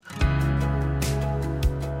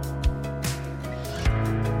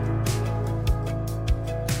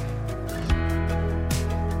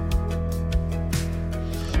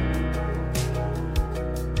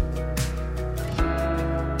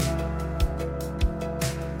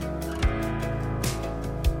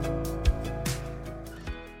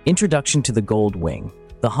Introduction to the Gold Wing.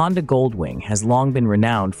 The Honda Gold Wing has long been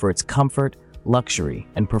renowned for its comfort, luxury,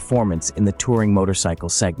 and performance in the touring motorcycle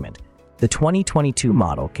segment. The 2022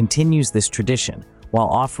 model continues this tradition while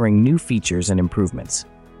offering new features and improvements.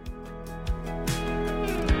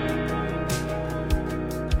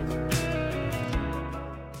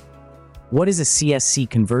 What is a CSC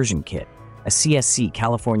Conversion Kit? A CSC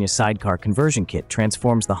California Sidecar Conversion Kit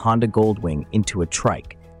transforms the Honda Gold Wing into a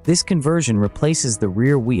trike. This conversion replaces the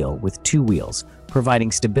rear wheel with two wheels,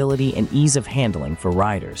 providing stability and ease of handling for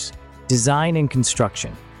riders. Design and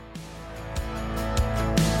construction.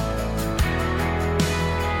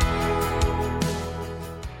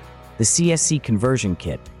 The CSC Conversion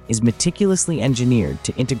Kit is meticulously engineered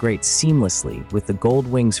to integrate seamlessly with the Gold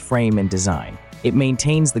Wing's frame and design. It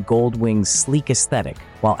maintains the Gold Wing's sleek aesthetic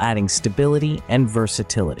while adding stability and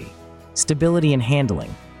versatility. Stability and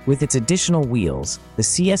handling. With its additional wheels, the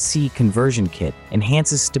CSC Conversion Kit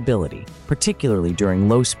enhances stability, particularly during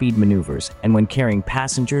low-speed maneuvers and when carrying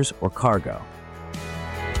passengers or cargo.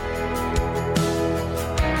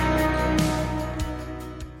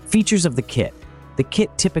 Features of the kit. The kit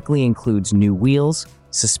typically includes new wheels,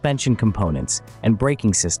 suspension components, and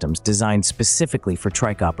braking systems designed specifically for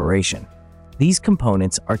trike operation. These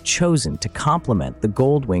components are chosen to complement the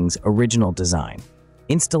Gold Wing's original design.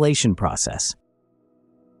 Installation process.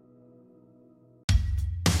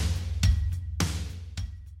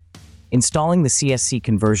 Installing the CSC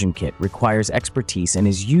Conversion Kit requires expertise and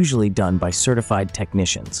is usually done by certified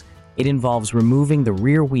technicians. It involves removing the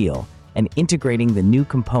rear wheel and integrating the new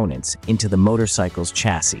components into the motorcycle's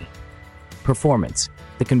chassis. Performance.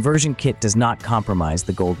 The conversion kit does not compromise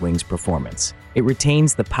the Gold Wing's performance. It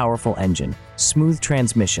retains the powerful engine, smooth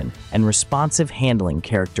transmission, and responsive handling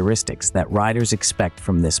characteristics that riders expect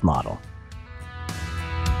from this model.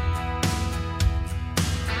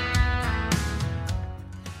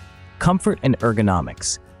 Comfort and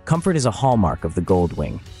ergonomics. Comfort is a hallmark of the Gold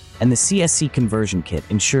Wing, and the CSC Conversion Kit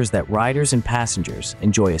ensures that riders and passengers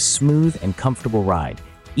enjoy a smooth and comfortable ride,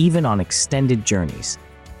 even on extended journeys.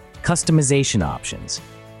 Customization options.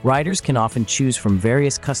 Riders can often choose from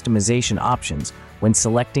various customization options when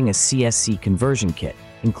selecting a CSC Conversion Kit,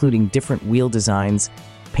 including different wheel designs,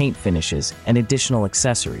 paint finishes, and additional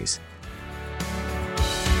accessories.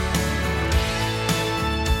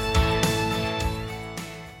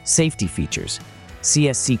 Safety features.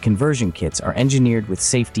 CSC Conversion Kits are engineered with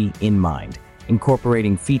safety in mind,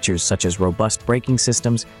 incorporating features such as robust braking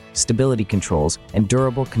systems, stability controls, and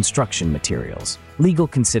durable construction materials. Legal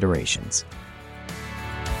considerations.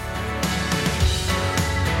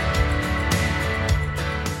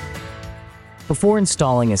 Before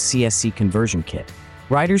installing a CSC Conversion Kit,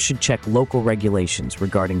 riders should check local regulations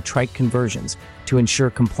regarding trike conversions to ensure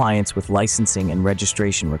compliance with licensing and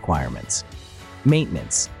registration requirements.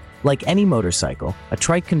 Maintenance. Like any motorcycle, a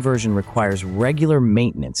trike conversion requires regular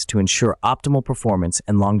maintenance to ensure optimal performance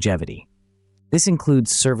and longevity. This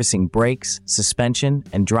includes servicing brakes, suspension,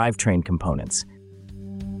 and drivetrain components.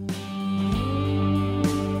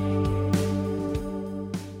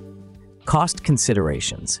 Cost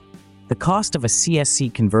considerations. The cost of a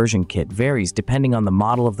CSC Conversion Kit varies depending on the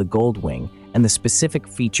model of the Gold Wing and the specific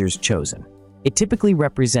features chosen. It typically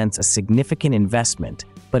represents a significant investment,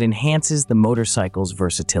 but enhances the motorcycle's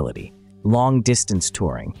versatility. Long-distance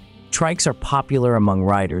touring. Trikes are popular among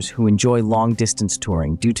riders who enjoy long-distance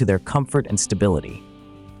touring due to their comfort and stability.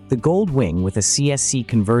 The Gold Wing with a CSC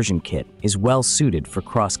Conversion Kit is well-suited for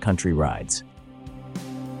cross-country rides.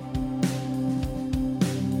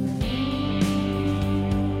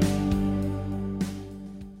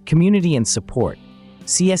 Community and support.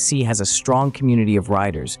 CSC has a strong community of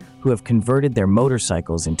riders who have converted their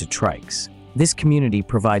motorcycles into trikes. This community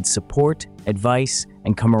provides support, advice,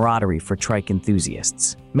 and camaraderie for trike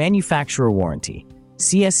enthusiasts. Manufacturer warranty.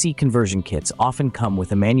 CSC Conversion Kits often come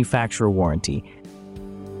with a manufacturer warranty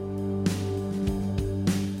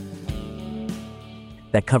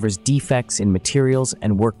that covers defects in materials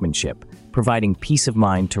and workmanship, providing peace of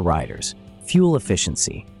mind to riders. Fuel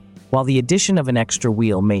efficiency. While the addition of an extra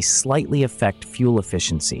wheel may slightly affect fuel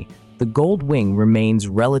efficiency, the Gold Wing remains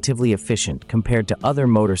relatively efficient compared to other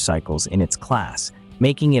motorcycles in its class,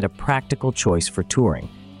 making it a practical choice for touring.